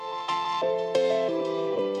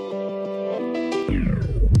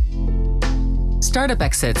Startup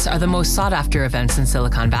exits are the most sought-after events in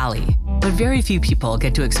Silicon Valley, but very few people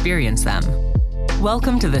get to experience them.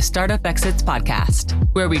 Welcome to the Startup Exits podcast,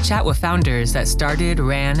 where we chat with founders that started,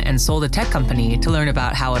 ran, and sold a tech company to learn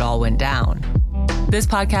about how it all went down. This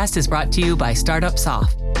podcast is brought to you by Startup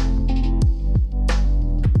Soft.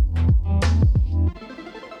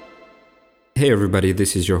 Hey everybody,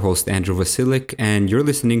 this is your host Andrew Vasilik, and you're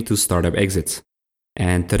listening to Startup Exits.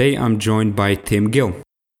 And today I'm joined by Tim Gill.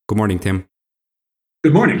 Good morning, Tim.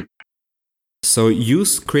 Good morning. So you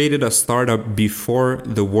created a startup before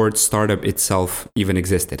the word startup itself even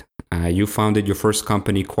existed. You founded your first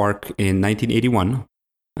company, Quark, in 1981.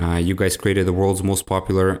 You guys created the world's most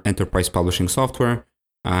popular enterprise publishing software.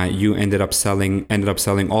 You ended up selling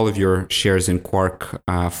all of your shares in Quark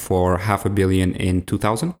for $500 million in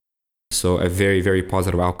 2000. So a very, very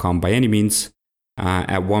positive outcome by any means.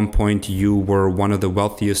 At one point, you were one of the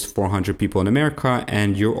wealthiest 400 people in America,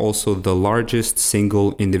 and you're also the largest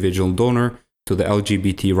single individual donor to the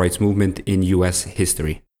LGBT rights movement in US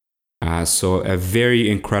history. So a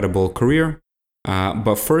very incredible career.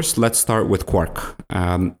 But first, let's start with Quark.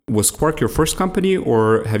 Was Quark your first company,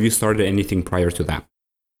 or have you started anything prior to that?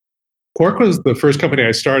 Quark was the first company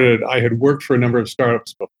I started. I had worked for a number of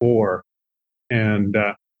startups before, and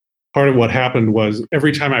part of what happened was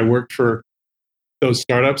every time I worked for those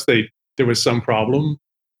startups, there was some problem.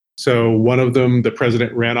 So one of them, the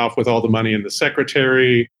president ran off with all the money in the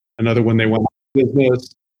secretary. Another one, they went out of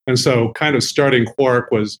business. And so kind of starting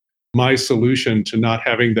Quark was my solution to not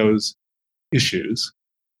having those issues.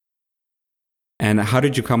 And how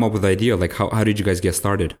did you come up with the idea? Like, how did you guys get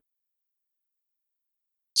started?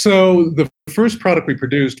 So the first product we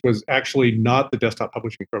produced was actually not the desktop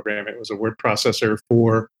publishing program. It was a word processor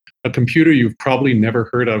for a computer you've probably never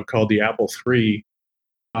heard of called the Apple III.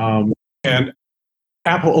 And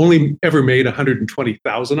Apple only ever made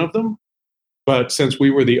 120,000 of them. But since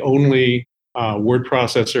we were the only word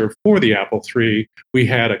processor for the Apple III, we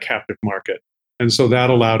had a captive market. And so that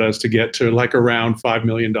allowed us to get to like around $5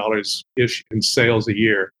 million-ish in sales a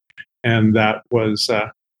year. And that was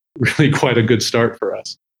really quite a good start for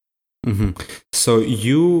us. Mm-hmm. So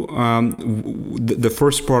you, the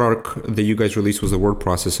first product that you guys released was a word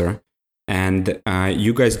processor, and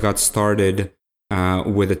you guys got started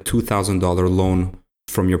with a $2,000 loan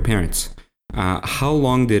from your parents. How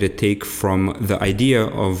long did it take from the idea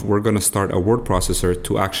of we're going to start a word processor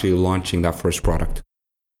to actually launching that first product?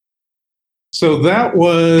 So that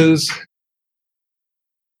was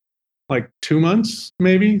like 2 months,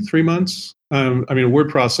 maybe 3 months. A word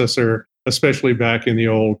processor, especially back in the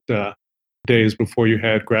old days before you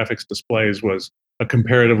had graphics displays, was a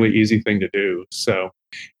comparatively easy thing to do. So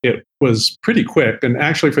it was pretty quick. And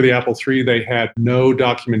actually for the Apple III, they had no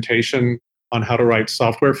documentation on how to write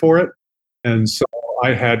software for it. And so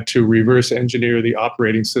I had to reverse engineer the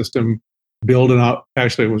operating system,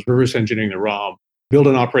 actually it was reverse engineering the ROM, build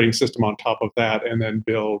an operating system on top of that, and then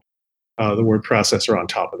build the word processor on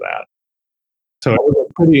top of that. So it was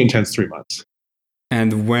a pretty intense 3 months.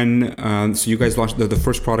 And when, so you guys launched the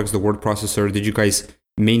first product, the word processor, did you guys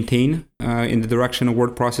maintain in the direction of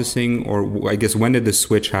word processing, or I guess when did the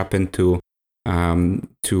switch happen to a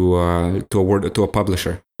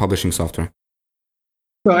publishing software?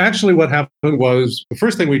 So actually what happened was, the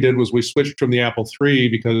first thing we did was we switched from the Apple III,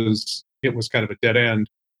 because it was kind of a dead end,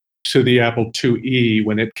 to the Apple IIe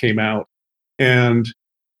when it came out. And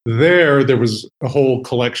there was a whole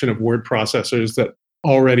collection of word processors that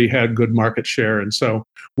already had good market share. And so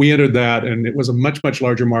we entered that, and it was a much, much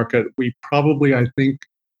larger market. We probably, I think,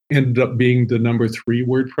 ended up being the number 3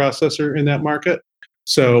 word processor in that market.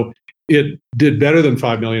 So it did better than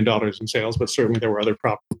 $5 million in sales, but certainly there were other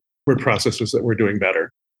word processors that were doing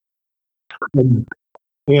better. And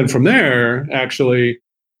then from there, actually,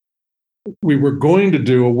 we were going to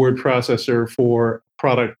do a word processor for a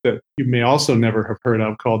product that you may also never have heard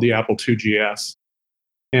of called the Apple IIgs.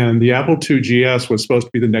 And the Apple IIgs was supposed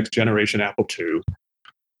to be the next generation Apple II.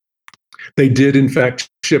 They did, in fact,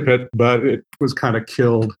 ship it, but it was kind of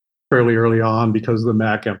killed fairly early on because of the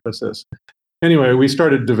Mac emphasis. Anyway, we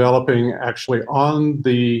started developing actually on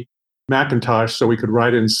the Macintosh so we could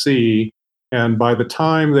write in C. And by the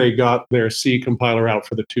time they got their C compiler out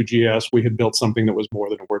for the IIgs, we had built something that was more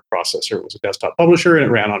than a word processor. It was a desktop publisher, and it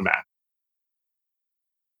ran on Mac.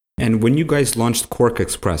 And when you guys launched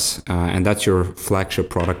QuarkXpress, and that's your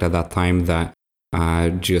flagship product at that time, that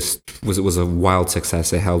just was a wild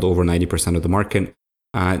success. It held over 90% of the market.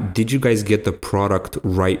 Did you guys get the product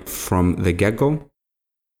right from the get-go?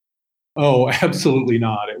 Oh, absolutely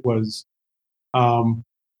not. It was kind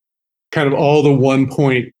of all the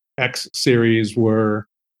 1.0 X series were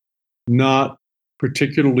not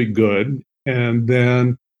particularly good. And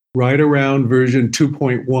then right around version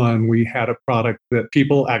 2.1, we had a product that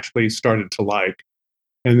people actually started to like.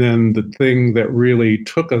 And then the thing that really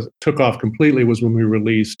took off completely was when we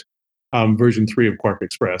released version 3 of Quark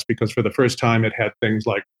Express, because for the first time it had things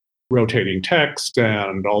like rotating text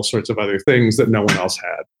and all sorts of other things that no one else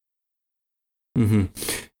had. Mm-hmm.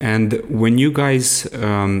 And when you guys,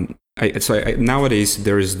 nowadays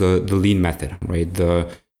there is the lean method, right?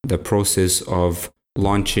 The process of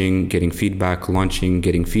launching, getting feedback, launching,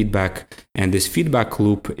 getting feedback, and this feedback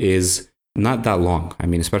loop is not that long. I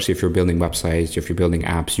mean, especially if you're building websites, if you're building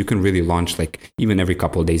apps, you can really launch like even every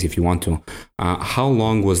couple of days if you want to. How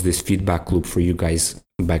long was this feedback loop for you guys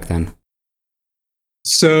back then?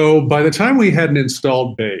 So by the time we had an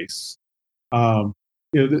installed base,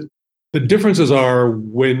 the differences are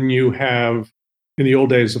when you have, in the old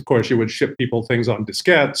days, of course, you would ship people things on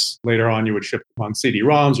diskettes. Later on, you would ship them on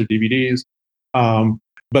CD-ROMs or DVDs.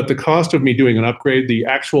 But the cost of me doing an upgrade, the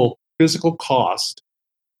actual physical cost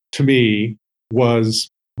to me was,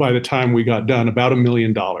 by the time we got done, about $1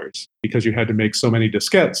 million, because you had to make so many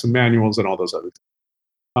diskettes and manuals and all those other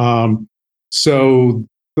things. So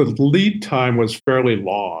the lead time was fairly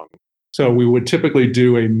long. So we would typically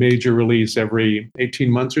do a major release every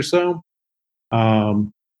 18 months or so,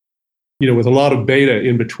 with a lot of beta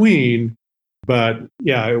in between. But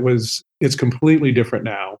yeah, it's completely different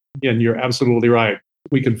now. And you're absolutely right.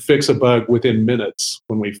 We can fix a bug within minutes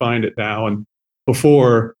when we find it now. And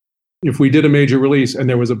before, if we did a major release and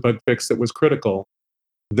there was a bug fix that was critical,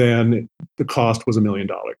 then the cost was $1 million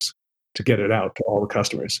to get it out to all the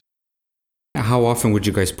customers. How often would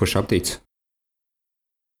you guys push updates?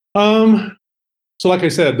 So like I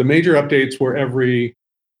said, the major updates were every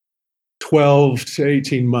 12 to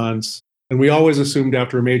 18 months. And we always assumed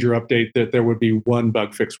after a major update that there would be one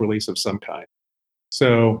bug fix release of some kind.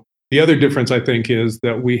 So the other difference, I think, is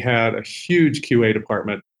that we had a huge QA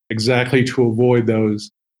department exactly to avoid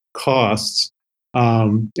those costs.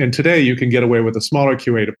 And today you can get away with a smaller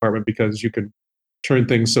QA department because you can turn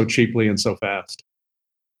things so cheaply and so fast.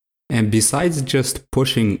 And besides just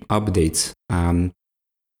pushing updates,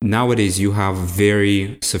 nowadays you have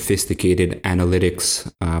very sophisticated analytics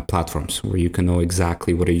platforms where you can know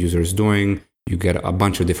exactly what a user is doing. You get a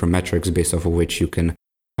bunch of different metrics based off of which you can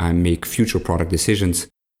make future product decisions.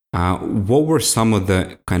 What were some of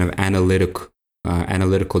the kind of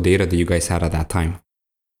analytical data that you guys had at that time?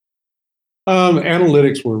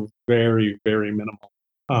 Analytics were very, very minimal.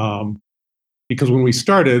 Because when we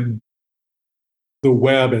started, the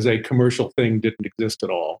web as a commercial thing didn't exist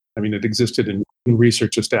at all. I mean, it existed in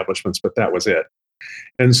research establishments, but that was it.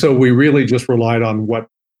 And so we really just relied on what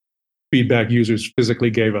feedback users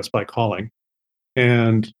physically gave us by calling.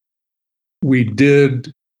 And we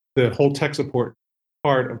did the whole tech support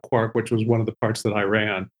part of Quark, which was one of the parts that I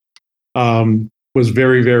ran, was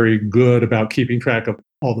very, very good about keeping track of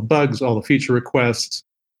all the bugs, all the feature requests.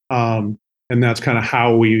 And that's kind of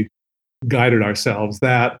how we guided ourselves,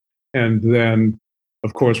 that, and then,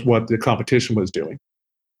 of course, what the competition was doing.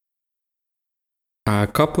 A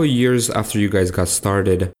couple of years after you guys got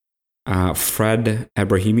started, Fred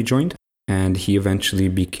Ebrahimi joined, and he eventually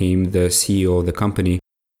became the CEO of the company.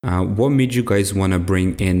 What made you guys want to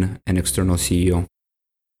bring in an external CEO?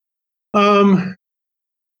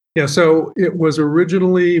 Yeah, so it was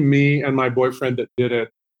originally me and my boyfriend that did it.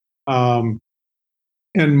 And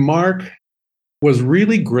Mark was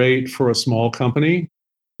really great for a small company.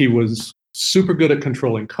 He was super good at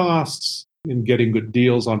controlling costs and getting good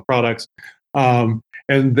deals on products. And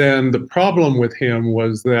then the problem with him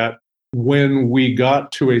was that when we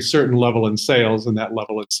got to a certain level in sales, and that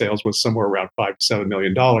level in sales was somewhere around $5 to $7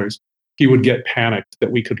 million, he would get panicked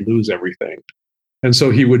that we could lose everything. And so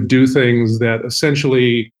he would do things that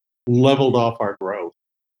essentially leveled off our growth.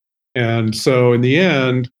 And so in the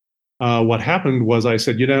end, what happened was I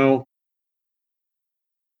said,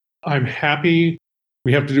 I'm happy.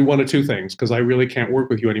 We have to do one of two things because I really can't work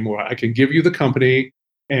with you anymore. I can give you the company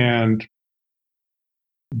and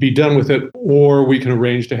be done with it, or we can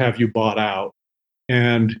arrange to have you bought out.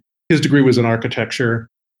 And his degree was in architecture.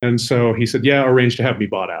 And so he said, yeah, arrange to have me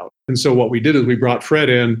bought out. And so what we did is we brought Fred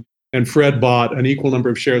in, and Fred bought an equal number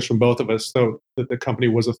of shares from both of us so that the company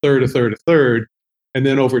was a third, a third, a third. And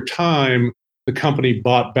then over time, the company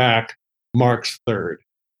bought back Mark's third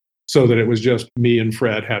so that it was just me and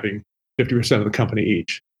Fred having 50% of the company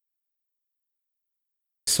each.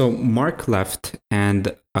 So Mark left,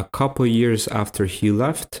 and a couple years after he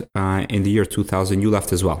left, in the year 2000, you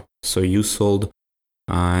left as well. So you sold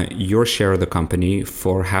your share of the company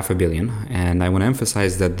for $500 million. And I want to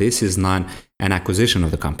emphasize that this is not an acquisition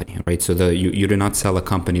of the company, right? So you did not sell a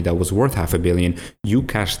company that was worth $500 million. You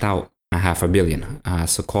cashed out $500 million.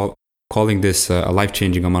 So calling this a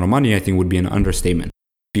life-changing amount of money, I think, would be an understatement.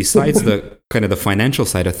 Besides the kind of the financial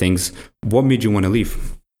side of things, what made you want to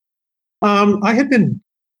leave? I had been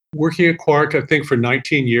working at Quark, I think, for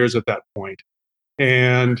 19 years at that point.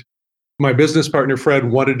 And my business partner,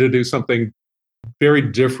 Fred, wanted to do something very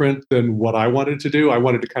different than what I wanted to do. I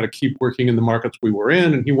wanted to kind of keep working in the markets we were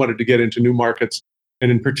in, and he wanted to get into new markets.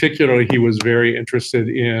 And in particular, he was very interested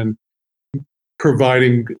in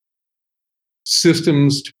providing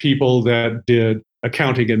systems to people that did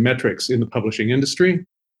accounting and metrics in the publishing industry.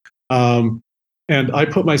 And I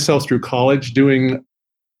put myself through college doing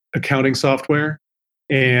accounting software,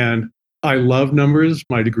 and I love numbers.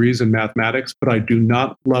 My degree's in mathematics, but I do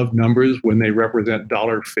not love numbers when they represent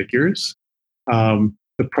dollar figures. The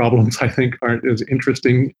problems, I think, aren't as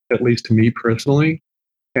interesting, at least to me personally.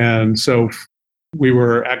 And so we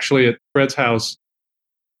were actually at Fred's house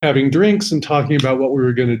having drinks and talking about what we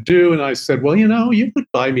were going to do. And I said, well, you could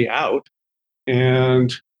buy me out.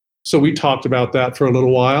 And so we talked about that for a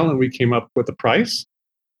little while, and we came up with a price.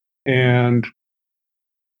 And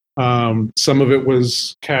some of it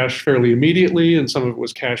was cash fairly immediately, and some of it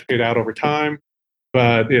was cash paid out over time.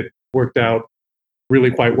 But it worked out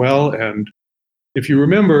really quite well. And if you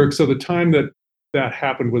remember, so the time that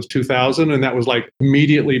happened was 2000, and that was like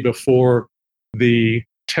immediately before the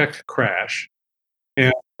tech crash.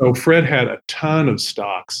 And so Fred had a ton of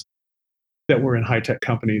stocks that were in high-tech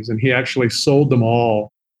companies, and he actually sold them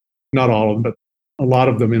all, not all of them, but a lot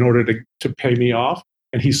of them in order to pay me off.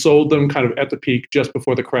 And he sold them kind of at the peak just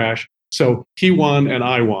before the crash. So he won and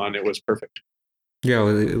I won. It was perfect. Yeah,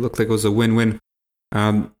 well, it looked like it was a win-win.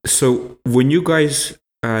 So when you guys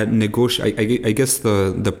negotiate, I guess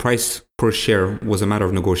the price per share was a matter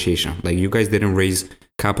of negotiation. Like, you guys didn't raise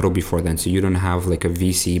capital before then, so you don't have like a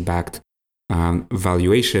VC-backed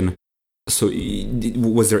valuation. So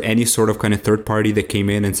was there any sort of kind of third party that came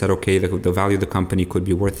in and said, okay, the value of the company could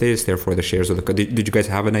be worth this, therefore the shares of the did you guys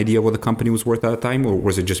have an idea what the company was worth at the time, or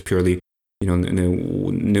was it just purely a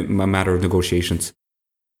matter of negotiations?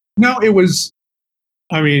 No, it was,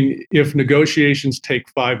 I mean, if negotiations take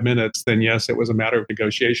 5 minutes, then yes, it was a matter of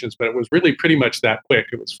negotiations, but it was really pretty much that quick.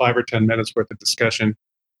 It was 5 or 10 minutes worth of discussion.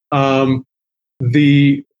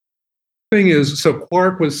 The thing is, so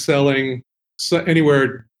Quark was selling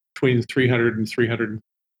anywhere between $300 and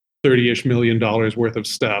 $330-ish million worth of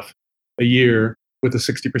stuff a year with a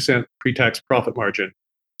 60% pre-tax profit margin.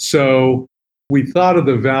 So we thought of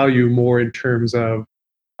the value more in terms of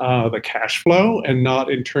the cash flow and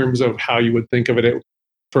not in terms of how you would think of it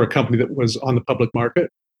for a company that was on the public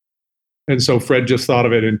market. And so Fred just thought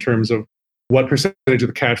of it in terms of what percentage of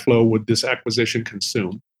the cash flow would this acquisition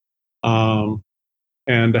consume. And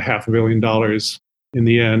 $500 million in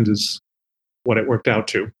the end is what it worked out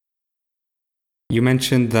to. You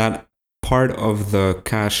mentioned that part of the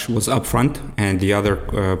cash was upfront and the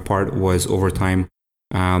other part was over time.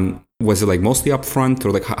 Was it like mostly upfront,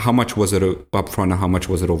 or like how much was it upfront and how much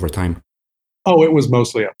was it over time? Oh, it was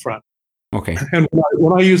mostly upfront. Okay. And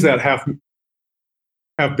when I use that $500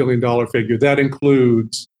 million figure,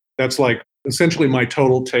 that's like essentially my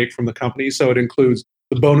total take from the company. So it includes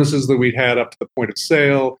the bonuses that we had up to the point of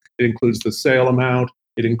sale. It includes the sale amount.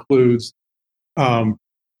 It includes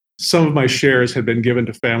some of my shares had been given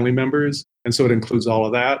to family members, and so it includes all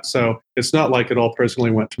of that. So it's not like it all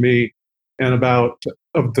personally went to me. And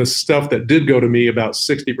of the stuff that did go to me, about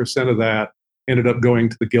 60% of that ended up going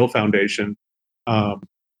to the Gill Foundation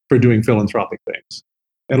for doing philanthropic things.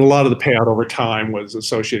 And a lot of the payout over time was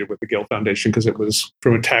associated with the Gill Foundation because it was,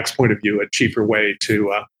 from a tax point of view, a cheaper way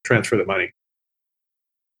to transfer the money.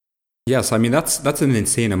 Yes, I mean, that's an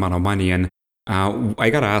insane amount of money. And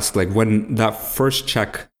I got to ask, like, when that first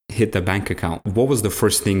check hit the bank account, what was the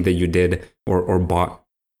first thing that you did or bought?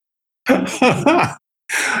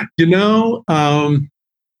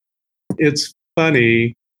 It's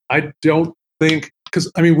funny. I don't think,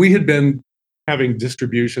 because I mean, we had been having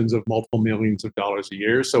distributions of multiple millions of dollars a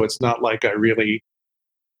year, so it's not like I really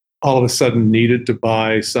all of a sudden needed to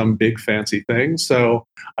buy some big fancy thing. So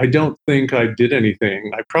I don't think I did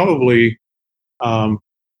anything. I probably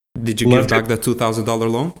did you give back the $2,000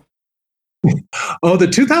 loan? Oh, the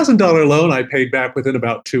 $2,000 loan I paid back within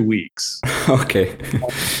about 2 weeks. Okay.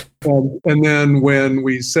 And then when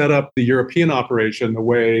we set up the European operation, the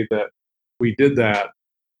way that we did that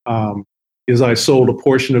is I sold a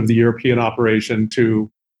portion of the European operation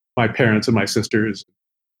to my parents and my sisters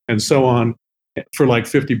and so on for like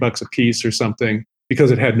 $50 a piece or something. because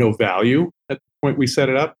it had no value at the point we set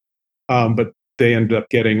it up. But they ended up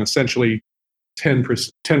getting essentially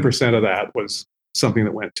 10% of that was something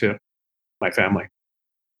that went to my family.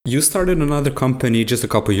 You started another company just a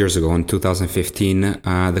couple of years ago in 2015.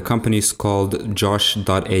 The company is called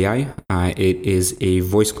Josh.ai. It is a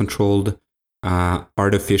voice-controlled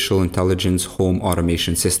artificial intelligence home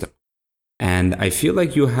automation system. And I feel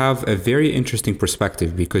like you have a very interesting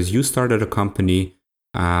perspective because you started a company,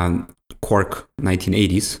 Quark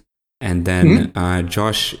 1980s, and then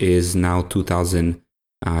Josh is now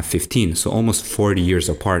 2015, so almost 40 years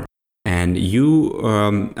apart. And you,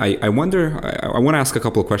 I wonder, I want to ask a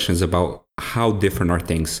couple of questions about how different are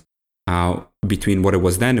things between what it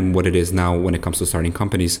was then and what it is now when it comes to starting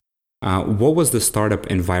companies. What was the startup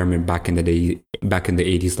environment back in the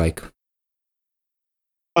 80s like?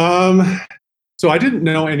 So I didn't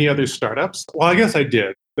know any other startups. Well, I guess I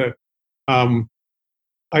did.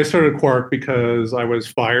 I started Quark because I was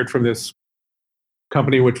fired from this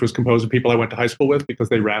company, which was composed of people I went to high school with because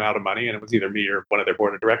they ran out of money, and it was either me or one of their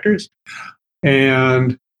board of directors.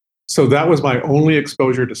 And so that was my only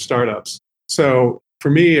exposure to startups. So for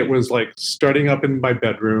me, it was like starting up in my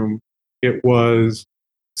bedroom. It was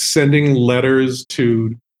sending letters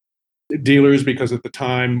to dealers because at the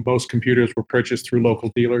time, most computers were purchased through local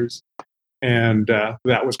dealers. And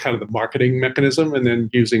that was kind of the marketing mechanism, and then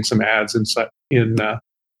using some ads in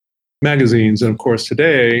magazines. And of course,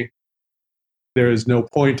 today, there is no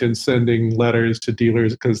point in sending letters to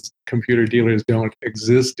dealers because computer dealers don't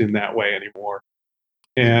exist in that way anymore.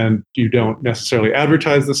 And you don't necessarily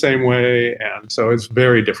advertise the same way. And so it's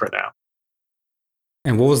very different now.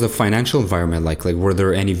 And what was the financial environment like? Like, were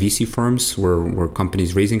there any VC firms? Were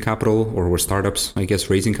companies raising capital, or were startups, I guess,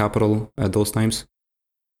 raising capital at those times?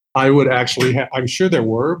 I would actually, I'm sure there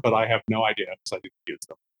were, but I have no idea because I didn't use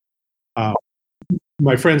them.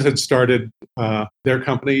 My friends had started their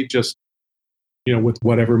company just, with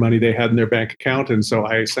whatever money they had in their bank account. And so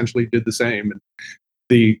I essentially did the same. And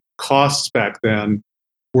the costs back then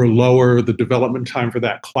were lower. The development time for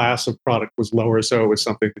that class of product was lower. So it was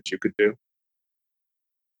something that you could do.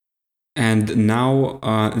 And now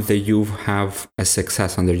that you have a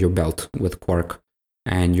success under your belt with Quark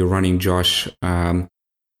and you're running Josh,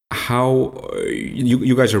 how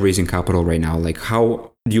you guys are raising capital right now? Like,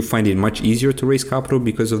 how do you find it much easier to raise capital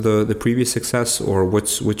because of the previous success, or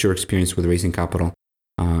what's your experience with raising capital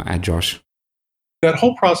at Josh? That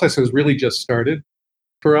whole process has really just started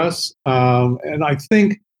for us, and I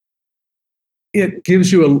think it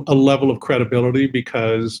gives you a level of credibility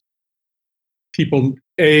because people,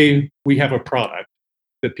 A, we have a product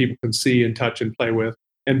that people can see and touch and play with,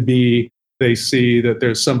 and B, they see that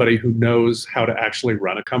there's somebody who knows how to actually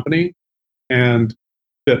run a company and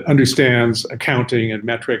that understands accounting and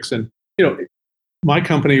metrics. And, my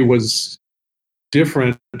company was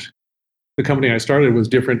different. The company I started was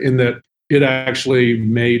different in that it actually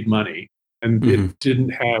made money and it didn't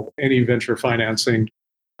have any venture financing.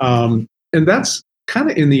 And that's kind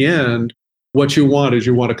of, in the end, what you want is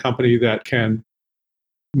you want a company that can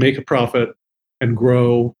make a profit and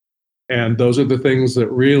grow. And those are the things that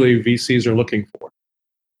really VCs are looking for.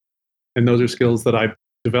 And those are skills that I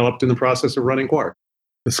developed in the process of running Quark.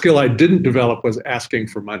 The skill I didn't develop was asking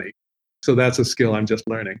for money. So that's a skill I'm just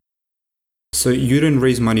learning. So you didn't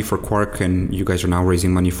raise money for Quark, and you guys are now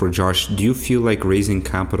raising money for Josh. Do you feel like raising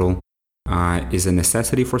capital is a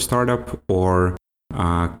necessity for startup, or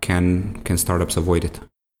can startups avoid it?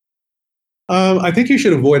 I think you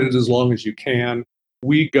should avoid it as long as you can.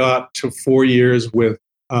 We got to 4 years with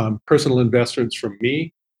personal investments from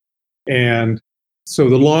me. And so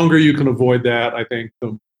the longer you can avoid that, I think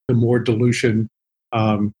the more dilution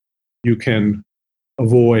you can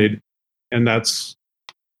avoid. And that's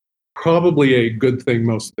probably a good thing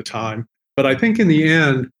most of the time. But I think in the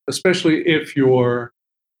end, especially if your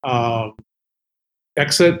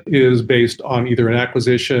exit is based on either an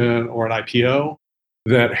acquisition or an IPO,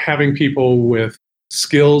 that having people with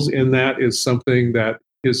skills in that is something that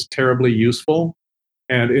is terribly useful.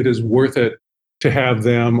 And it is worth it to have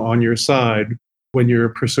them on your side when you're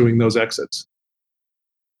pursuing those exits.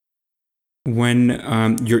 When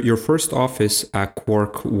your first office at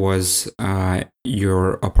Quark was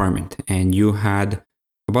your apartment, and you had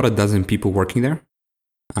about a dozen people working there.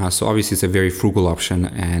 So obviously it's a very frugal option,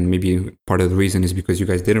 and maybe part of the reason is because you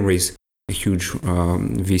guys didn't raise a huge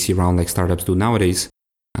VC round like startups do nowadays,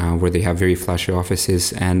 where they have very flashy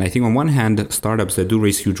offices. And I think on one hand, startups that do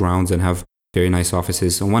raise huge rounds and have very nice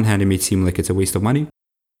offices, on one hand, it may seem like it's a waste of money.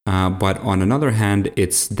 But on another hand,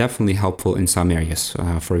 it's definitely helpful in some areas.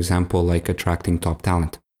 For example, like attracting top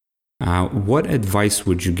talent. What advice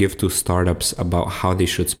would you give to startups about how they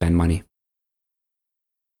should spend money?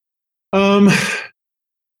 Um,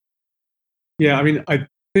 yeah, I mean, I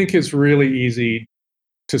think it's really easy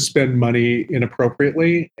to spend money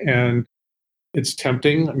inappropriately, and it's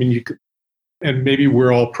tempting. I mean, and maybe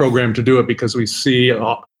we're all programmed to do it because we see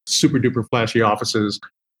super duper flashy offices,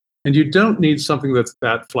 and you don't need something that's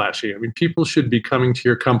that flashy. I mean, people should be coming to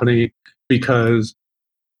your company because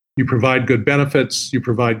you provide good benefits, you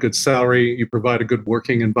provide good salary, you provide a good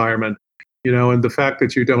working environment, and the fact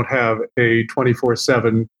that you don't have a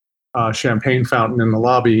 24/7 champagne fountain in the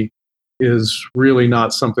lobby is really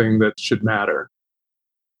not something that should matter.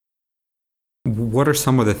 What are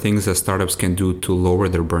some of the things that startups can do to lower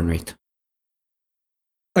their burn rate?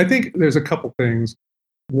 I think there's a couple things.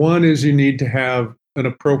 One is you need to have an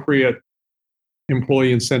appropriate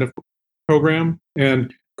employee incentive program.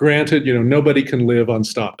 And granted, nobody can live on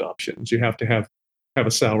stock options. You have to have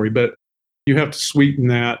a salary, but you have to sweeten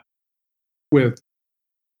that with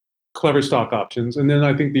clever stock options. And then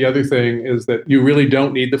I think the other thing is that you really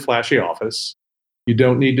don't need the flashy office. You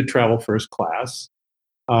don't need to travel first class.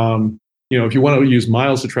 If you want to use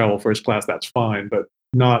miles to travel first class, that's fine, but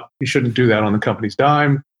you shouldn't do that on the company's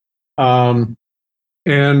dime.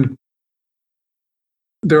 And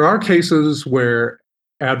there are cases where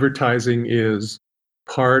advertising is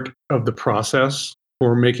part of the process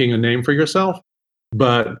for making a name for yourself.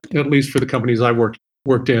 But at least for the companies I worked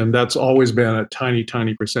in, that's always been a tiny,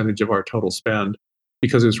 tiny percentage of our total spend,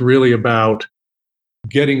 because it's really about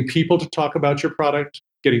getting people to talk about your product,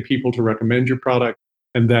 getting people to recommend your product.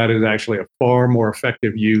 And that is actually a far more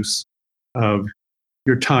effective use of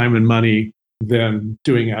your time and money than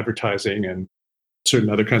doing advertising and certain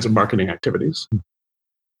other kinds of marketing activities.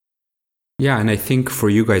 Yeah, and I think for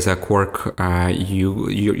you guys at Quark,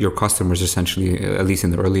 your customers essentially, at least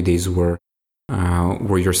in the early days, were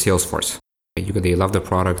your sales force. They love the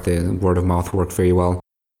product. The word of mouth worked very well.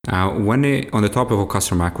 On the topic of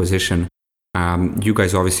customer acquisition, you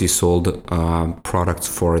guys obviously sold products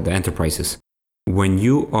for the enterprises. When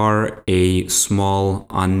you are a small,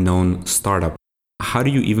 unknown startup, how do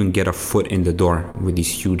you even get a foot in the door with these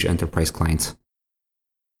huge enterprise clients?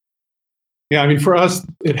 Yeah, I mean, for us,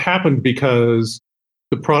 it happened because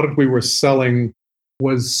the product we were selling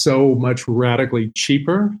was so much radically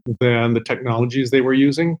cheaper than the technologies they were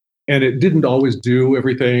using. And it didn't always do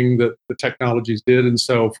everything that the technologies did. And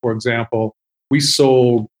so, for example, we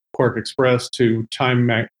sold Quark Express to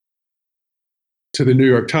the New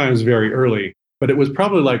York Times very early, but it was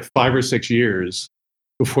probably like 5 or 6 years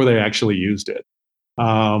before they actually used it.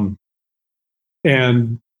 And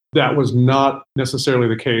that was not necessarily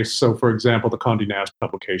the case. So, for example, the Condé Nast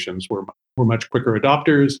publications were much quicker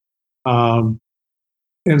adopters.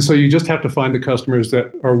 And so you just have to find the customers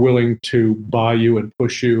that are willing to buy you and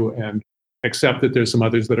push you and accept that there's some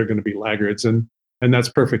others that are going to be laggards. And that's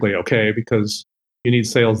perfectly okay, because you need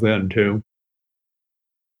sales then too.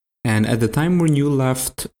 And at the time when you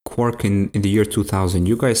left Quark in the year 2000,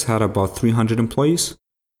 you guys had about 300 employees,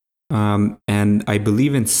 and I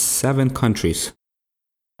believe in 7 countries.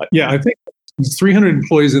 Yeah, I think 300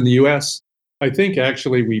 employees in the US. I think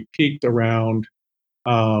actually we peaked around,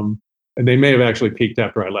 and they may have actually peaked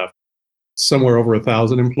after I left, somewhere over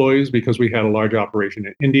 1,000 employees, because we had a large operation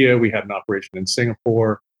in India, we had an operation in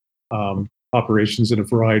Singapore, operations in a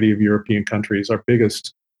variety of European countries. Our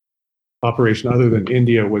biggest operation other than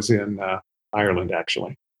India was in Ireland,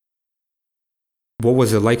 actually. What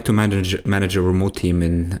was it like to manage a remote team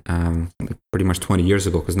in pretty much 20 years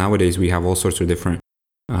ago? Because nowadays we have all sorts of different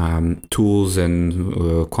tools and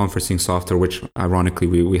conferencing software, which ironically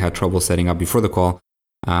we had trouble setting up before the call.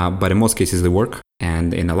 But in most cases they work.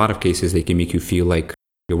 And in a lot of cases they can make you feel like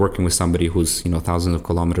you're working with somebody who's thousands of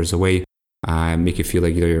kilometers away, make you feel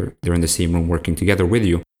like they're in the same room working together with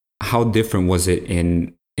you. How different was it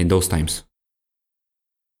in those times?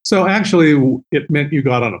 So actually it meant you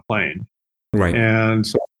got on a plane. Right. And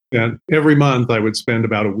so every month I would spend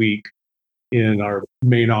about a week in our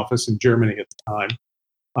main office in Germany at the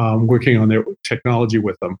time, working on their technology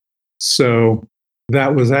with them. So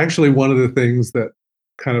that was actually one of the things that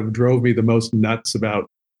kind of drove me the most nuts about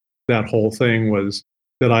that whole thing, was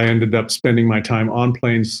that I ended up spending my time on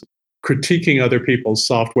planes critiquing other people's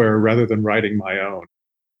software rather than writing my own.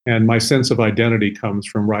 And my sense of identity comes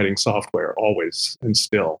from writing software always and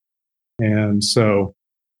still. And so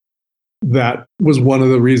that was one of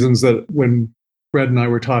the reasons that when Fred and I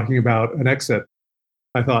were talking about an exit,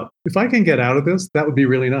 I thought, if I can get out of this, that would be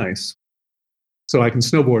really nice. So I can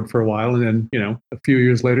snowboard for a while and then, a few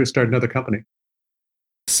years later, start another company.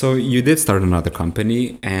 So you did start another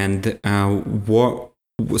company, and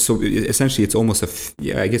so essentially it's almost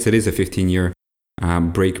I guess it is a 15-year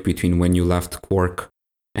break between when you left Quark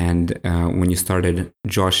and when you started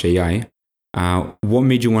Josh AI. What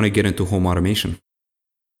made you want to get into home automation?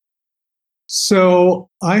 So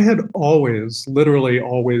I had literally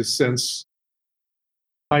always since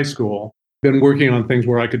high school, been working on things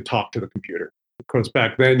where I could talk to the computer. Of course,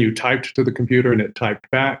 back then you typed to the computer and it typed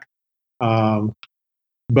back.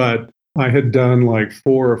 But I had done like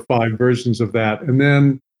 4 or 5 versions of that. And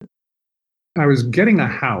then I was getting a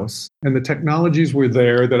house and the technologies were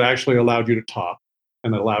there that actually allowed you to talk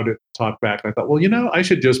and allowed it to talk back. And I thought, well, I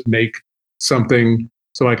should just make something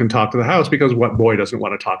so I can talk to the house, because what boy doesn't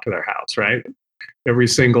want to talk to their house, right? Every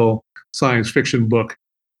single science fiction book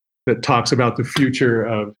that talks about the future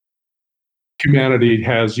of humanity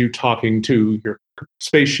has you talking to your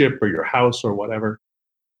spaceship or your house or whatever.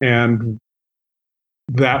 And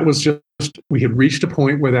that was just, we had reached a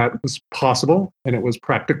point where that was possible and it was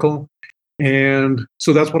practical. And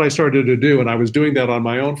so that's what I started to do. And I was doing that on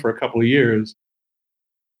my own for a couple of years.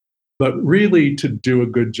 But really, to do a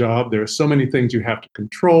good job, there are so many things you have to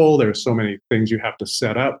control. There are so many things you have to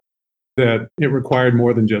set up that it required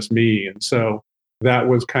more than just me. And so that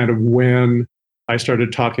was kind of when I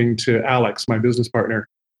started talking to Alex, my business partner,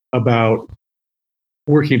 about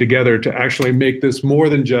working together to actually make this more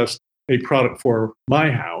than just a product for my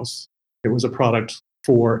house. It was a product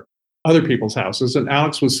for other people's houses. And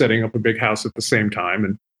Alex was setting up a big house at the same time.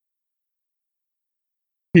 And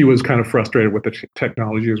he was kind of frustrated with the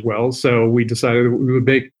technology as well. So we decided that we would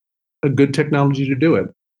make a good technology to do it.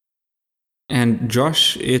 And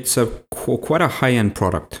Josh, it's quite a high-end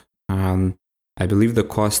product. I believe the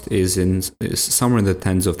cost is somewhere in the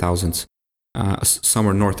tens of thousands,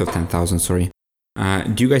 somewhere north of 10,000, sorry.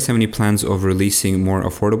 Do you guys have any plans of releasing more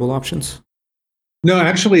affordable options? No,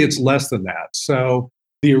 actually, it's less than that. So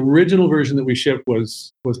the original version that we shipped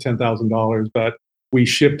was $10,000, but we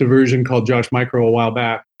shipped a version called Josh Micro a while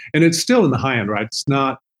back, and it's still in the high end, right? It's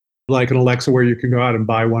not like an Alexa where you can go out and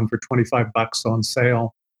buy one for $25 on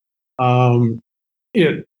sale.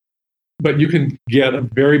 But you can get a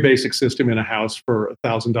very basic system in a house for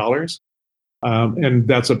 $1,000, and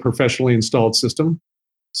that's a professionally installed system.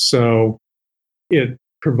 So it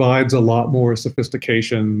provides a lot more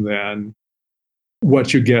sophistication than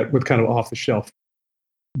what you get with kind of off-the-shelf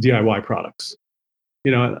DIY products.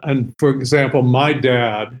 And for example, my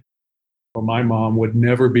dad or my mom would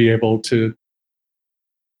never be able to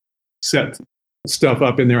set stuff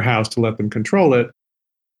up in their house to let them control it,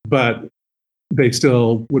 but they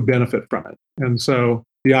still would benefit from it. And so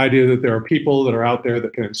the idea that there are people that are out there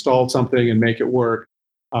that can install something and make it work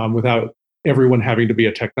without everyone having to be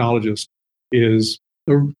a technologist is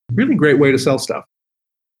a really great way to sell stuff.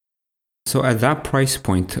 So at that price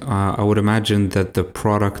point, I would imagine that the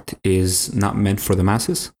product is not meant for the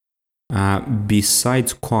masses.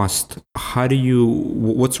 Besides cost,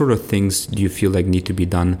 what sort of things do you feel like need to be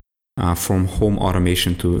done from home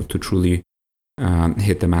automation to truly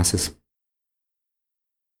hit the masses?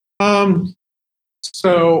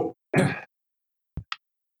 So,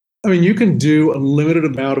 you can do a limited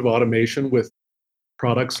amount of automation with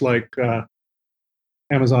products like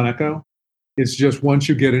Amazon Echo. It's just once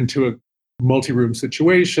you get into a multi-room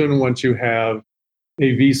situation, once you have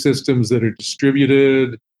AV systems that are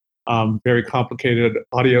distributed, very complicated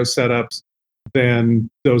audio setups, then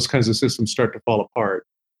those kinds of systems start to fall apart.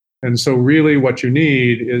 And so really what you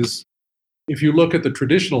need is, if you look at the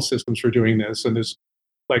traditional systems for doing this, and there's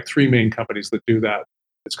like 3 main companies that do that.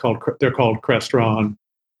 They're called Crestron,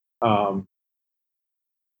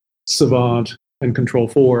 Savant, and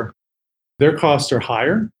Control4. Their costs are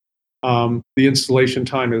higher. The installation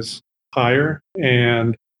time is higher,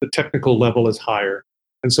 and the technical level is higher.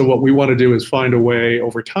 And so what we want to do is find a way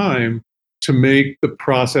over time to make the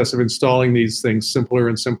process of installing these things simpler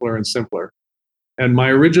and simpler and simpler. And my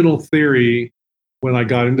original theory when I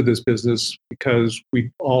got into this business, because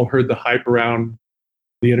we all heard the hype around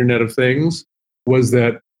the Internet of Things, was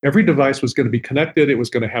that every device was going to be connected, it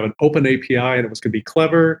was going to have an open API, and it was going to be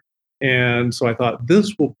clever. And so I thought,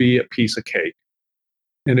 this will be a piece of cake.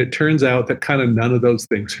 And it turns out that kind of none of those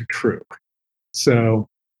things are true. So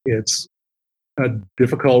it's a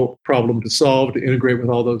difficult problem to solve, to integrate with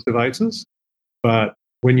all those devices. But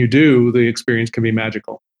when you do, the experience can be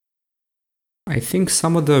magical. I think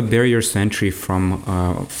some of the barriers to entry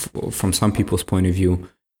from some people's point of view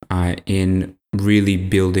in really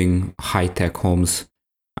building high-tech homes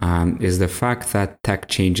is the fact that tech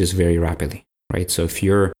changes very rapidly, right? So if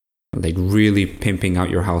you're like really pimping out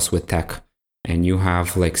your house with tech and you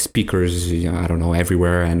have like speakers,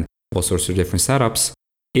 everywhere and all sorts of different setups,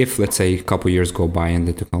 if let's say a couple years go by and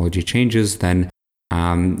the technology changes, then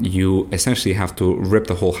you essentially have to rip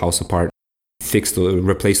the whole house apart,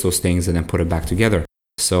 replace those things, and then put it back together.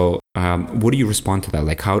 So what do you respond to that?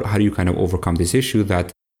 Like, how do you kind of overcome this issue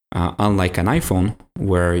that unlike an iPhone,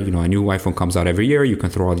 where, a new iPhone comes out every year, you can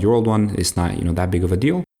throw out your old one. It's not, that big of a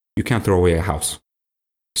deal. You can't throw away a house.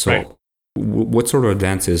 So right. What sort of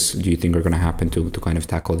advances do you think are going to happen to kind of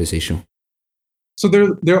tackle this issue? So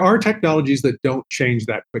there are technologies that don't change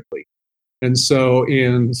that quickly. And so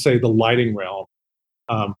in, say, the lighting realm,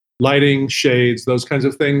 lighting, shades, those kinds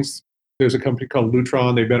of things, there's a company called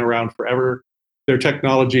Lutron. They've been around forever. Their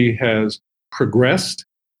technology has progressed,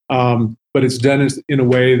 but it's done in a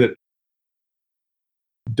way that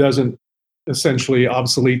doesn't essentially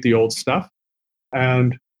obsolete the old stuff.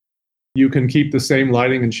 And you can keep the same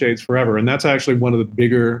lighting and shades forever. And that's actually one of the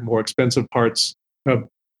bigger, more expensive parts of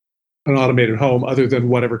an automated home, other than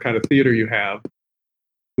whatever kind of theater you have.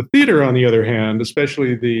 The theater, on the other hand,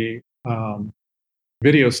 especially the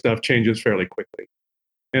video stuff, changes fairly quickly.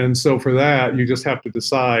 And so for that, you just have to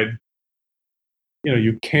decide,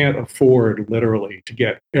 you can't afford literally to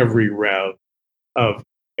get every rev of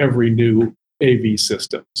every new AV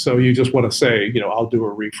system. So you just want to say, I'll do a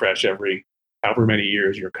refresh every however many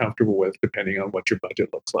years you're comfortable with, depending on what your budget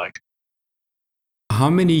looks like. How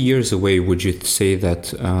many years away would you say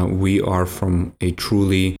that we are from a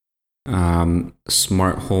truly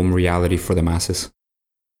smart home reality for the masses?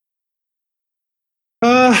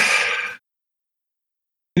 Like,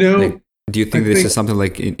 do you think this is something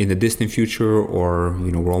like in the distant future, or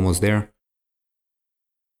we're almost there?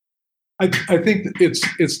 I think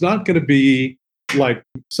it's not going to be like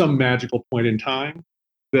some magical point in time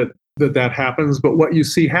that happens. But what you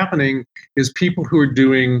see happening is people who are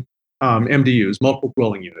doing MDUs, multiple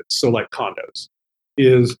dwelling units, so like condos,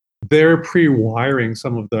 is they're pre-wiring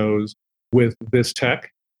some of those with this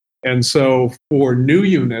tech. And so for new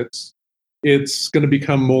units, it's going to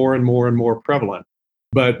become more and more and more prevalent.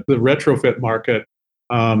 But the retrofit market,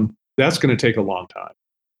 that's going to take a long time.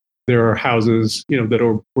 There are houses,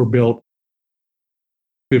 that were built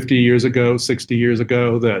 50 years ago, 60 years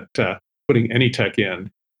ago, that putting any tech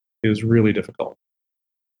in is really difficult.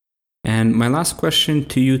 And my last question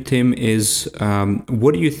to you, Tim, is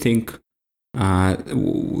what do you think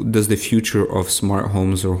does the future of smart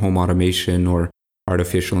homes or home automation or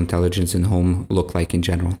artificial intelligence in home look like in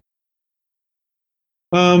general?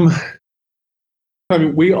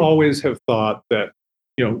 We always have thought that,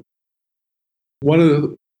 one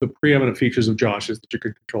of the preeminent features of Josh is that you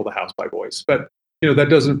can control the house by voice. But, that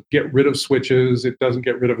doesn't get rid of switches. It doesn't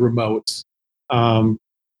get rid of remotes.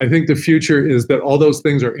 I think the future is that all those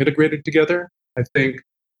things are integrated together. I think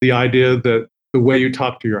the idea that the way you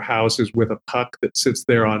talk to your house is with a puck that sits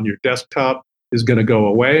there on your desktop is going to go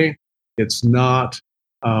away. It's not,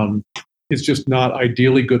 it's just not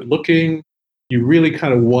ideally good looking. You really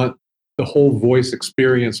kind of want the whole voice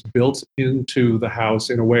experience built into the house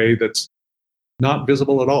in a way that's not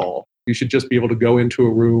visible at all. You should just be able to go into a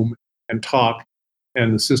room and talk,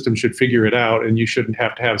 and the system should figure it out, and you shouldn't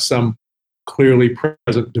have to have some clearly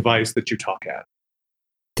present device that you talk at.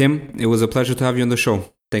 Tim, it was a pleasure to have you on the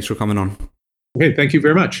show. Thanks for coming on. Okay, thank you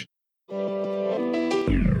very much.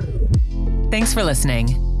 Thanks for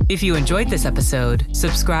listening. If you enjoyed this episode,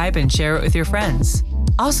 subscribe and share it with your friends.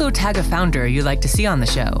 Also tag a founder you'd like to see on the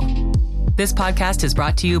show. This podcast is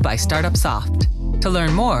brought to you by Startup Soft. To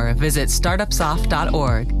learn more, visit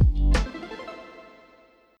startupsoft.org